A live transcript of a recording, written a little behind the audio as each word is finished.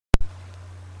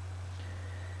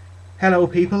Hello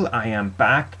people, I am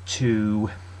back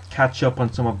to catch up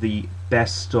on some of the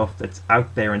best stuff that's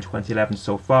out there in 2011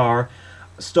 so far.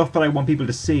 Stuff that I want people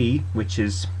to see, which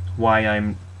is why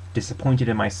I'm disappointed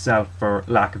in myself for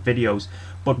lack of videos.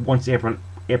 But once April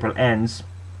ends,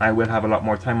 I will have a lot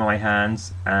more time on my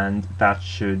hands, and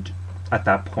at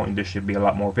that point there should be a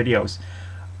lot more videos.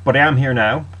 But I am here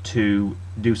now to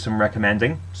do some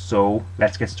recommending, so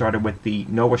let's get started with the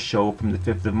Noah show from the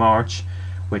 5th of March,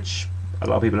 which a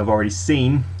lot of people have already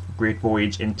seen, Great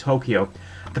Voyage in Tokyo.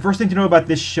 The first thing to know about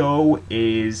this show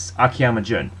is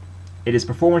Akiyama-jun. It is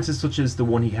performances such as the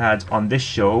one he had on this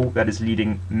show that is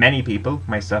leading many people,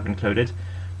 myself included,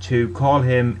 to call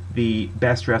him the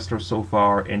best wrestler so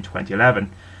far in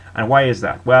 2011. And why is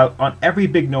that? Well, on every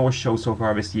big Noah show so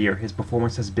far this year, his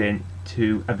performance has been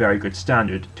to a very good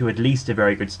standard, to at least a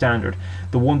very good standard.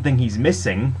 The one thing he's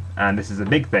missing, and this is a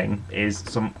big thing, is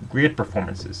some great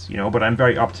performances, but I'm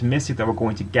very optimistic that we're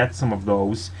going to get some of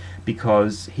those,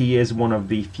 because he is one of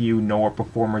the few Noah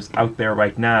performers out there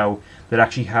right now that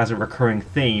actually has a recurring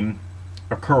theme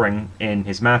occurring in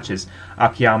his matches.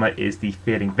 Akiyama is the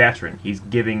fading veteran. He's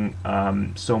giving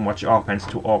so much offense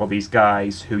to all of these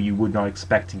guys who you would not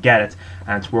expect to get it,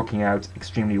 and it's working out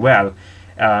extremely well.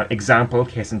 Example,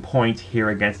 case in point, here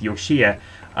against Yoshie.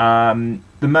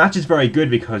 The match is very good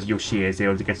because Yoshie is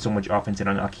able to get so much offense in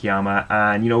on Akiyama,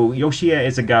 and Yoshie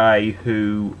is a guy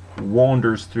who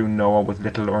wanders through Noah with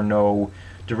little or no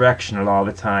direction a lot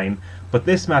of the time. But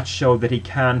this match showed that he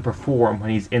can perform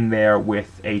when he's in there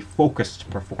with a focused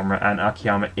performer, and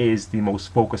Akiyama is the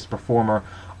most focused performer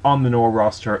on the Noah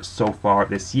roster so far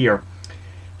this year.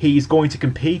 He's going to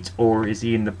compete, or is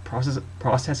he in the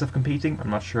process of competing? I'm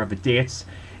not sure of the dates.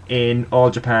 In All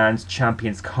Japan's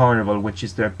Champions Carnival, which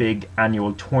is their big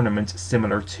annual tournament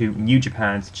similar to New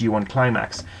Japan's G1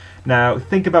 Climax. Now,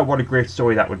 think about what a great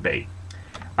story that would be.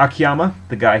 Akiyama,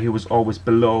 the guy who was always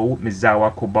below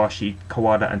Misawa, Kobashi,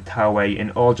 Kawada and Taue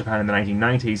in All Japan in the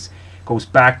 1990s, goes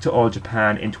back to All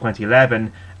Japan in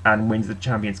 2011 and wins the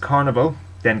Champions Carnival,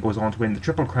 then goes on to win the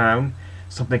Triple Crown,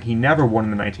 something he never won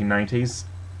in the 1990s.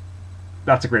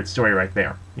 That's a great story right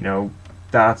there.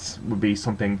 That would be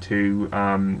something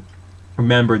to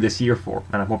remember this year for,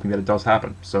 and I'm hoping that it does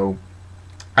happen. So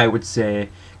I would say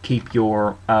keep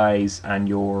your eyes and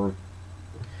your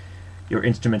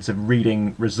instruments of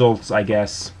reading results, I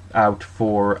guess, out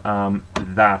for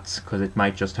that, because it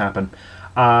might just happen.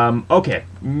 Okay,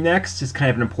 next is kind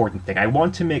of an important thing. I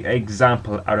want to make an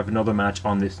example out of another match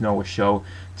on this Noah show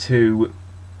to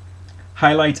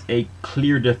highlight a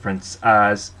clear difference,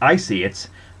 as I see it,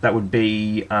 that would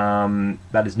be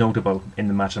that is notable in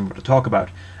the match I'm about to talk about,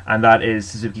 and that is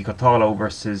Suzuki Kotaro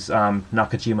versus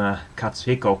Nakajima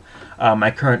Katsuhiko,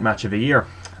 my current match of the year.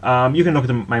 You can look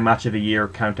at my match of the year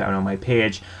countdown on my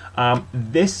page.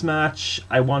 This match,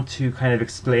 I want to kind of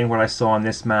explain what I saw in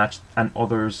this match and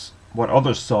what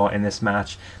others saw in this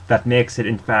match that makes it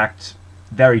in fact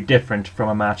very different from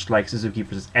a match like Suzuki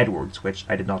versus Edwards, which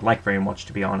I did not like very much,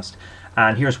 to be honest.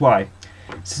 And here's why.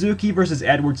 Suzuki versus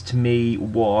Edwards to me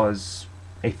was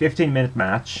a 15-minute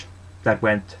match that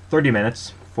went 30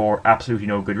 minutes for absolutely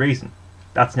no good reason.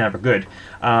 That's never good.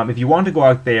 If you want to go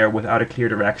out there without a clear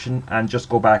direction and just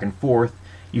go back and forth,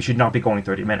 you should not be going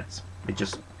 30 minutes. It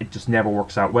just never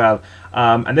works out well.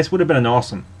 And this would have been an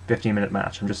awesome 15-minute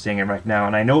match. I'm just saying it right now,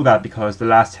 and I know that because the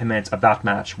last 10 minutes of that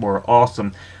match were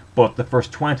awesome, but the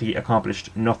first 20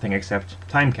 accomplished nothing except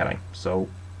time killing. So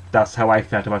that's how I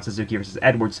felt about Suzuki versus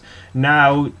Edwards.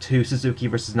 Now to Suzuki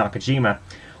versus Nakajima.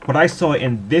 What I saw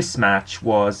in this match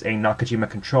was a Nakajima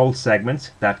control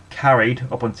segment that carried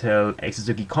up until a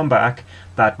Suzuki comeback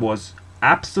that was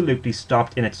absolutely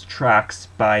stopped in its tracks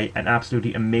by an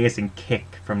absolutely amazing kick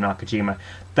from Nakajima.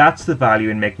 That's the value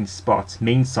in making spots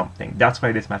mean something. That's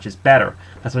why this match is better.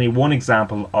 That's only one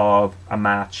example of a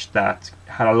match that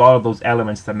had a lot of those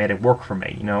elements that made it work for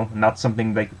me, and that's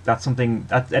something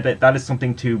that is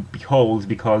something to behold,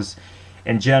 because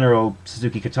in general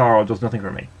Suzuki Kotaro does nothing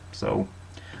for me. So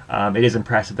it is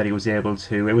impressive that he was able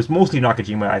to. It was mostly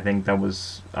Nakajima, I think, that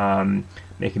was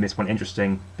making this one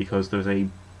interesting, because there's a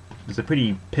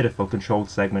pretty pitiful control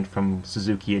segment from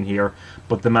Suzuki in here,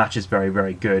 but the match is very,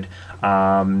 very good.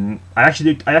 I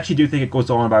actually do think it goes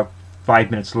on about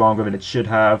 5 minutes longer than it should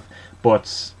have,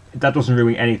 but that doesn't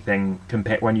ruin anything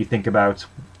when you think about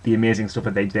the amazing stuff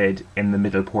that they did in the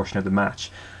middle portion of the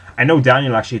match. I know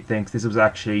Daniel actually thinks this was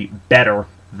actually better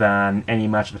than any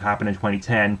match that happened in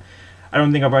 2010. I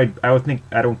don't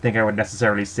think I would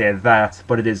necessarily say that,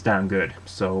 but it is damn good.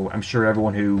 So I'm sure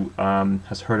everyone who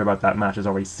has heard about that match has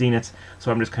already seen it.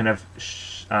 So I'm just kind of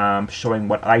showing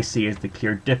what I see as the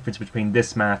clear difference between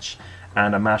this match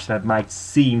and a match that might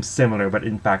seem similar but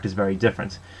in fact is very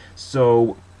different.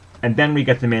 So, and then we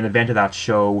get the main event of that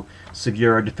show,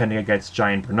 Sugiura defending against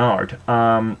Giant Bernard.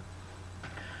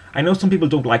 I know some people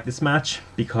don't like this match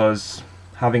because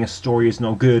having a story is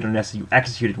no good unless you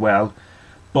execute it well,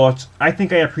 but I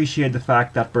think I appreciate the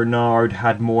fact that Bernard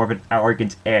had more of an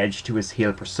arrogant edge to his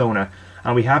heel persona,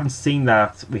 and we hadn't seen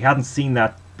that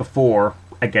before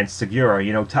against Sugiura.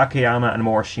 You know, Takayama and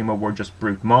Morishima were just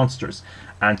brute monsters,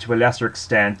 and to a lesser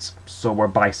extent, so were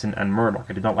Bison and Murdoch.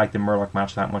 I did not like the Murdoch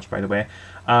match that much, by the way.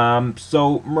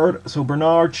 So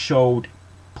Bernard showed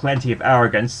plenty of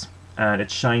arrogance, and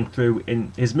it shined through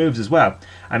in his moves as well.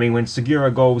 I mean, when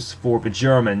Sugiura goes for the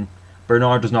German,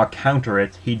 Bernard does not counter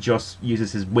it, he just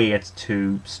uses his weight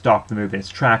to stop the move in its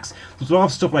tracks. There's a lot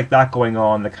of stuff like that going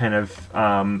on that kind of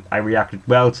I reacted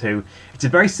well to. It's a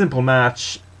very simple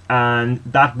match, and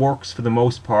that works for the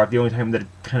most part. The only time that it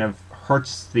kind of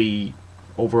hurts the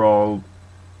overall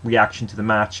reaction to the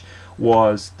match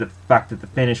was the fact that the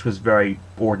finish was very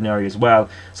ordinary as well.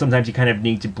 Sometimes you kind of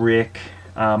need to break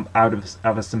out of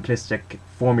a simplistic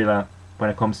formula when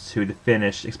it comes to the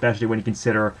finish, especially when you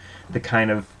consider the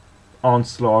kind of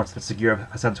onslaughts that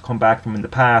Sugiura has had to come back from in the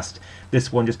past.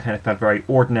 This one just kind of felt very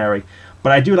ordinary,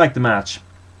 but I do like the match.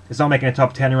 It's not making a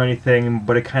top 10 or anything,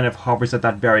 but it kind of hovers at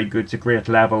that very good to great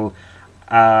level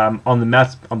on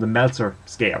the Meltzer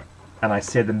scale. And I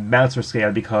say the Meltzer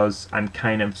scale because I'm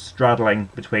kind of straddling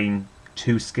between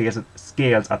two scales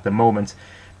at the moment.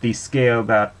 The scale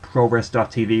that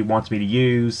Progress.tv wants me to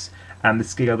use, and the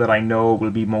scale that I know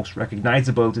will be most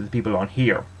recognizable to the people on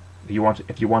here.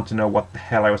 If you want to know what the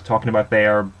hell I was talking about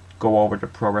there, go over to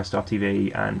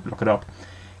Progress.tv and look it up,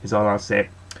 is all I'll say.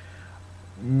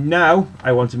 Now,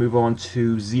 I want to move on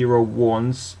to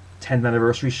 01's 10th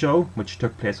anniversary show, which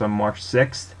took place on March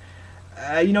 6th.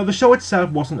 You know, the show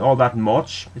itself wasn't all that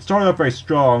much. It started out very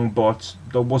strong, but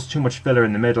there was too much filler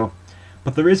in the middle.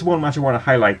 But there is one match I want to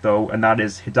highlight though, and that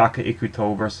is Hidaka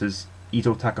Ikuto versus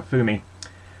Ito Takafumi.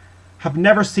 Have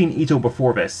never seen Ito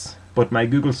before this, but my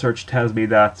Google search tells me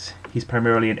that he's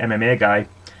primarily an MMA guy.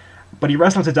 But he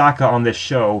wrestled Hidaka on this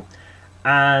show,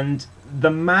 and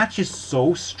the match is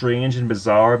so strange and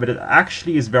bizarre, but it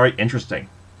actually is very interesting.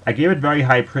 I gave it very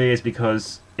high praise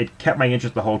because it kept my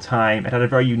interest the whole time. It had a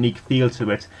very unique feel to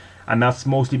it, and that's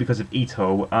mostly because of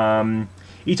Ito.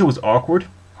 Ito was awkward,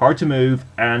 hard to move,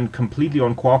 and completely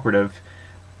uncooperative.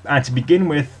 And to begin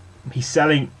with, he's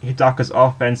selling Hidaka's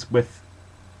offense with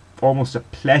almost a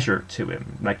pleasure to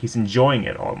him, like he's enjoying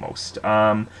it almost.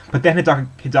 But then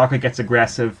Hidaka gets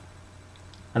aggressive,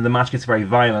 and the match gets very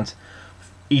violent.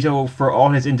 Ito, for all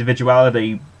his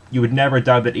individuality, you would never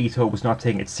doubt that Ito was not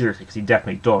taking it seriously, because he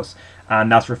definitely does.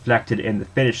 And that's reflected in the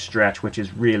finish stretch, which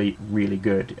is really, really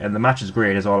good. And the match is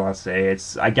great, is all I'll say.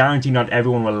 I guarantee not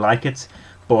everyone will like it,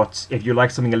 but if you like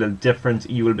something a little different,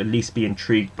 you will at least be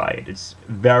intrigued by it. It's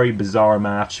a very bizarre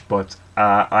match, but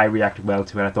I reacted well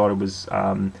to it. I thought it was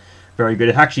very good.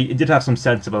 It did have some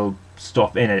sensible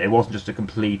stuff in it. It wasn't just a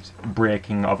complete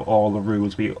breaking of all the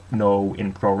rules we know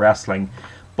in pro wrestling,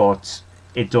 but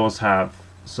it does have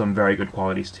some very good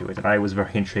qualities to it, and I was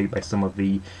very intrigued by some of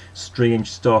the strange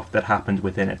stuff that happened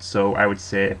within it, so I would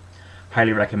say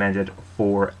highly recommended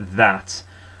for that.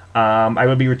 I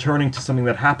will be returning to something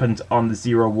that happened on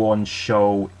the 01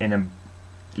 show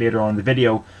later on in the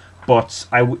video, but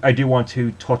I do want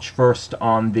to touch first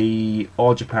on the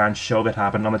All Japan show that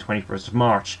happened on the 21st of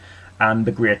March, and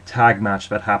the great tag match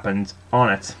that happened on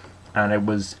it. And it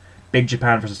was Big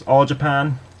Japan versus All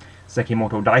Japan,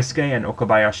 Sekimoto Daisuke and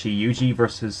Okabayashi Yuji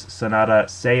versus Sanada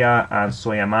Seiya and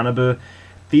Soya Manabu.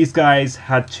 These guys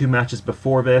had two matches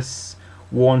before this.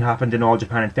 One happened in All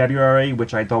Japan in February,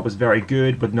 which I thought was very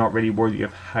good, but not really worthy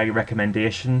of high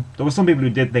recommendation. There were some people who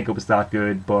did think it was that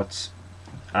good, but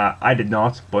I did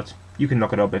not. But you can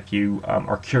look it up if you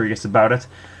are curious about it.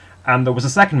 And there was a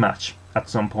second match at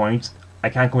some point. I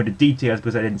can't go into details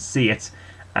because I didn't see it,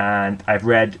 and I've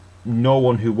read no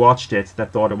one who watched it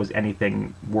that thought it was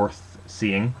anything worth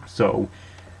seeing, so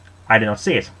I did not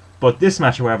see it. But this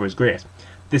match, however, is great.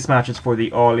 This match is for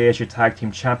the All Asia Tag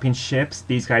Team Championships.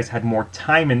 These guys had more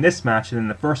time in this match than in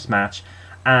the first match,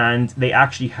 and they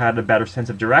actually had a better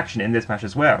sense of direction in this match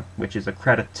as well, which is a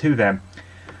credit to them.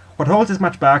 What holds this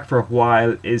match back for a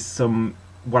while is some,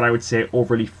 what I would say,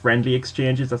 overly friendly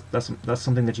exchanges. That's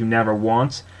something that you never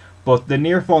want. But the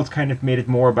near falls kind of made it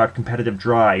more about competitive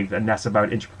drive and less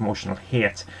about interpromotional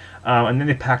hate. And then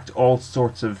they packed all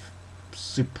sorts of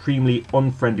supremely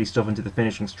unfriendly stuff into the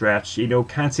finishing stretch. You know,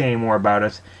 can't say any more about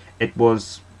it. It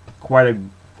was quite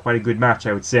a good match,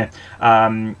 I would say.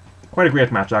 Quite a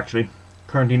great match, actually.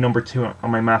 Currently number 2 on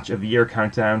my match of the year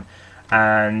countdown,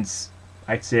 and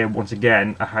I'd say once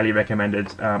again a highly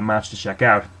recommended match to check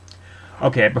out.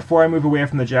 Okay, before I move away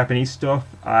from the Japanese stuff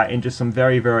into some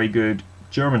very, very good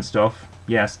German stuff,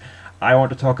 yes, I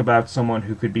want to talk about someone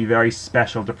who could be very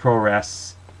special to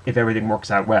Progress if everything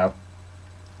works out well.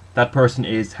 That person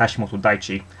is Hashimoto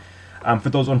Daichi. For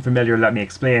those unfamiliar, let me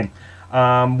explain.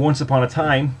 Once upon a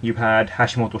time, you had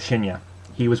Hashimoto Shinya.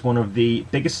 He was one of the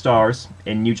biggest stars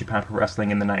in New Japan Pro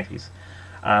Wrestling in the 90s.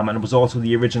 And was also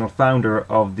the original founder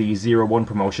of the 0-1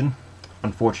 promotion.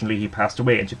 Unfortunately, he passed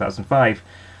away in 2005.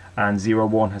 And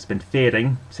 0-1 has been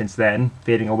fading since then,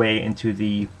 fading away into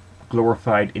the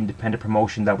glorified independent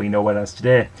promotion that we know it as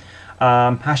today.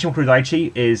 Hashimoto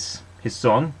Daichi is his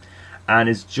son and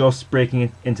is just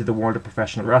breaking into the world of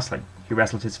professional wrestling. He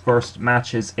wrestled his first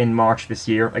matches in March this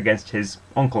year against his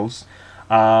uncles,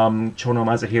 Chono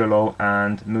Masahiro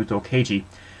and Muto Keiji.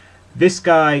 This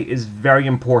guy is very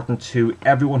important to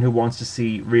everyone who wants to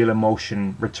see real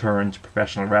emotion return to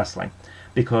professional wrestling,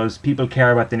 because people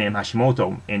care about the name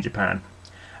Hashimoto in Japan.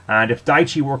 And if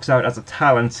Daichi works out as a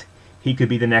talent, he could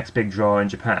be the next big draw in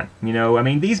Japan. You know, I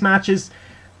mean, these matches,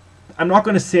 I'm not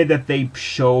going to say that they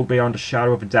show beyond a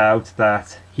shadow of a doubt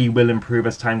that he will improve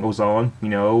as time goes on. You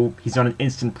know, he's not an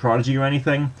instant prodigy or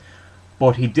anything,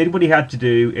 but he did what he had to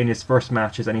do in his first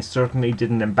matches, and he certainly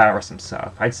didn't embarrass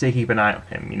himself. I'd say keep an eye on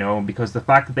him, you know, because the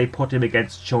fact that they put him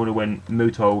against Chono and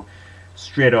Muto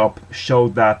straight up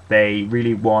showed that they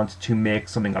really want to make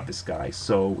something of this guy.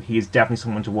 So he is definitely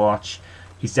someone to watch.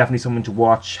 He's definitely someone to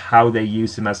watch how they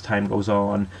use him as time goes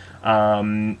on.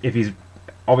 If he's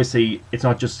obviously, it's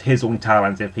not just his own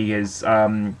talent. If he is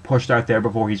pushed out there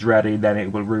before he's ready, then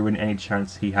it will ruin any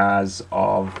chance he has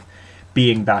of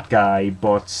being that guy.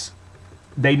 But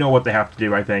they know what they have to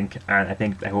do, I think, and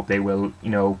I hope they will, you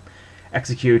know,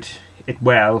 execute it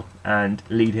well and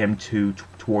lead him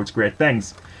towards great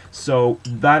things. So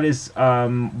that is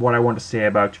what I want to say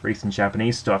about recent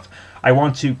Japanese stuff. I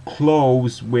want to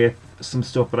close with some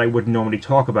stuff that I wouldn't normally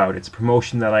talk about. It's a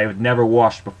promotion that I had never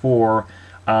watched before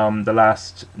the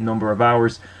last number of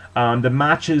hours. The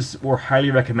matches were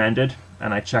highly recommended,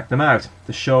 and I checked them out.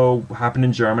 The show happened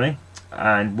in Germany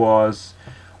and was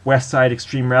Westside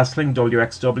Extreme Wrestling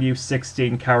WXW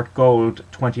 16 Karat Gold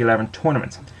 2011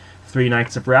 tournament. 3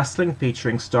 nights of wrestling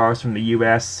featuring stars from the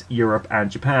US, Europe,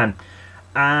 and Japan.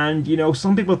 And, you know,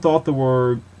 some people thought there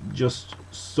were just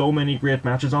so many great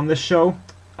matches on this show,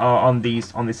 on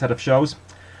this set of shows.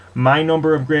 My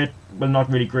number of great, well,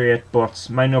 not really great, but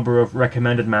my number of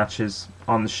recommended matches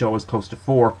on the show is close to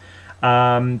 4.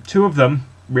 2 of them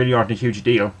really aren't a huge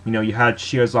deal. You know, you had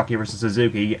Shiozaki versus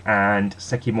Suzuki and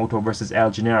Sekimoto versus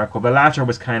El Generico. The latter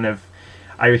was kind of,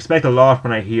 I expect a lot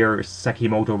when I hear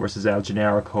Sekimoto versus El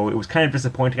Generico. It was kind of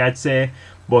disappointing, I'd say,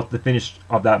 but the finish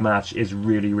of that match is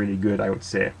really, really good, I would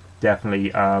say.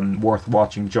 Definitely worth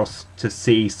watching just to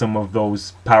see some of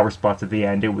those power spots at the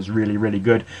end. It was really, really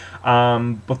good.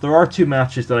 But there are 2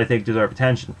 matches that I think deserve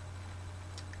attention.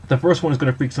 The first one is going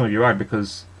to freak some of you out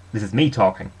because this is me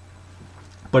talking.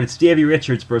 But it's Davey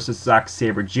Richards versus Zack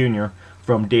Sabre Jr.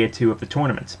 from day 2 of the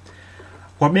tournament.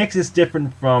 What makes this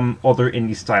different from other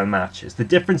indie-style matches? The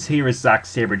difference here is Zack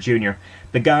Sabre Jr.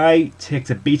 The guy takes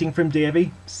a beating from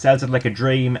Davey, sells it like a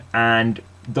dream, and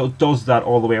does that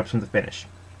all the way up to the finish.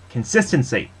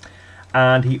 Consistency.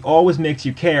 And he always makes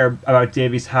you care about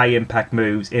Davey's high-impact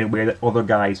moves in a way that other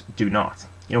guys do not.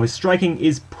 You know, his striking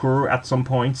is poor at some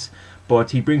points,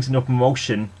 but he brings enough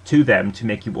emotion to them to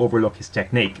make you overlook his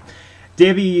technique.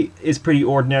 Davey is pretty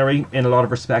ordinary in a lot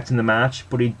of respects in the match,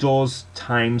 but he does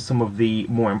time some of the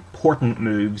more important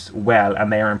moves well,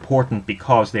 and they are important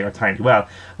because they are timed well.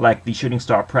 Like the shooting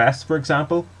star press, for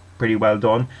example, pretty well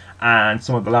done, and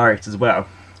some of the lariats as well.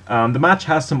 The match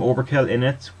has some overkill in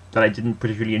it that I didn't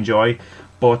particularly enjoy,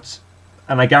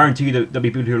 and I guarantee you that there'll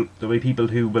be people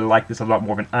who will like this a lot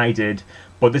more than I did,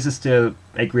 but this is still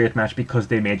a great match because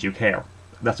they made you care.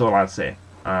 That's all I'll say.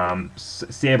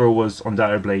 Sabre was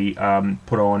undoubtedly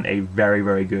put on a very,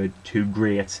 very good to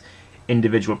great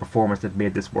individual performance that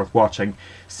made this worth watching.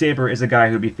 Sabre is a guy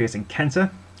who'll be facing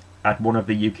Kenta at one of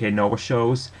the UK Noah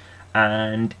shows,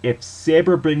 and if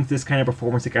Sabre brings this kind of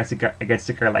performance against a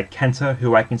guy like Kenta,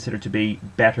 who I consider to be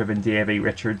better than Davey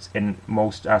Richards in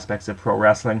most aspects of pro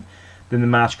wrestling, then the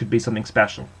match could be something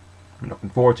special. I'm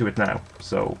looking forward to it now,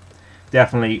 so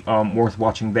definitely worth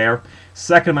watching there.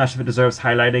 Second match that deserves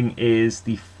highlighting is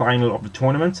the final of the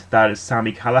tournament. That is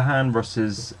Sami Callihan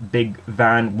versus Big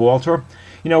Van Walter.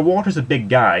 You know, Walter's a big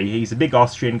guy. He's a big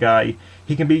Austrian guy.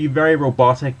 He can be very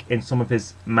robotic in some of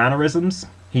his mannerisms.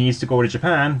 He needs to go to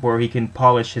Japan where he can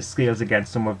polish his skills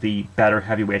against some of the better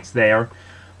heavyweights there.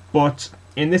 But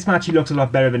in this match he looks a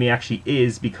lot better than he actually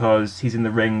is, because he's in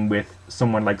the ring with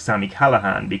someone like Sami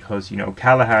Callihan, because, you know,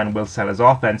 Callihan will sell his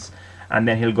offense, and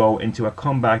then he'll go into a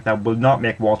comeback that will not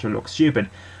make Walter look stupid.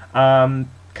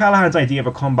 Callahan's idea of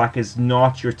a comeback is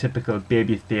not your typical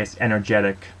babyface,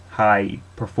 energetic, high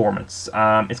performance.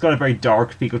 It's got a very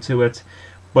dark feel to it,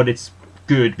 but it's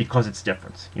good because it's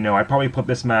different. You know, I'd probably put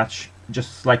this match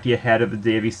just slightly ahead of the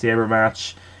Davey Sabre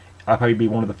match. I'll probably be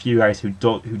one of the few guys who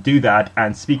do that.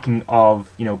 And speaking of,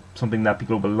 you know, something that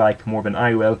people will like more than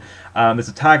I will, there's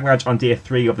a tag match on day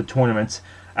 3 of the tournament.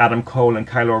 Adam Cole and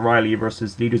Kyle O'Reilly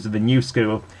versus leaders of the New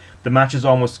School. The match is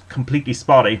almost completely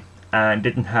spotty and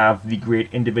didn't have the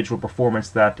great individual performance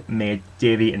that made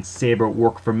Davey and Sabre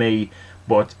work for me.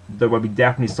 But there will be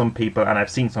definitely some people, and I've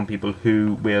seen some people,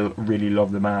 who will really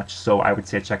love the match. So I would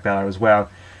say check that out as well.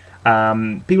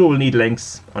 People will need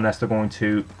links unless they're going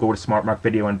to go to Smart Mark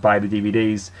Video and buy the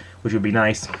DVDs, which would be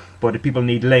nice. But if people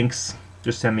need links,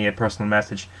 just send me a personal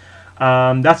message.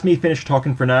 That's me finished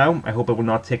talking for now. I hope it will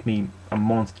not take me a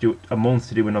month to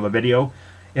do another video.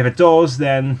 If it does,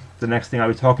 then the next thing I'll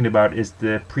be talking about is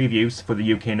the previews for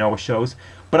the UK Noah shows.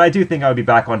 But I do think I'll be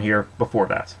back on here before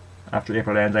that. After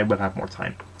April ends, I will have more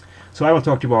time. So I will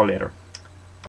talk to you all later.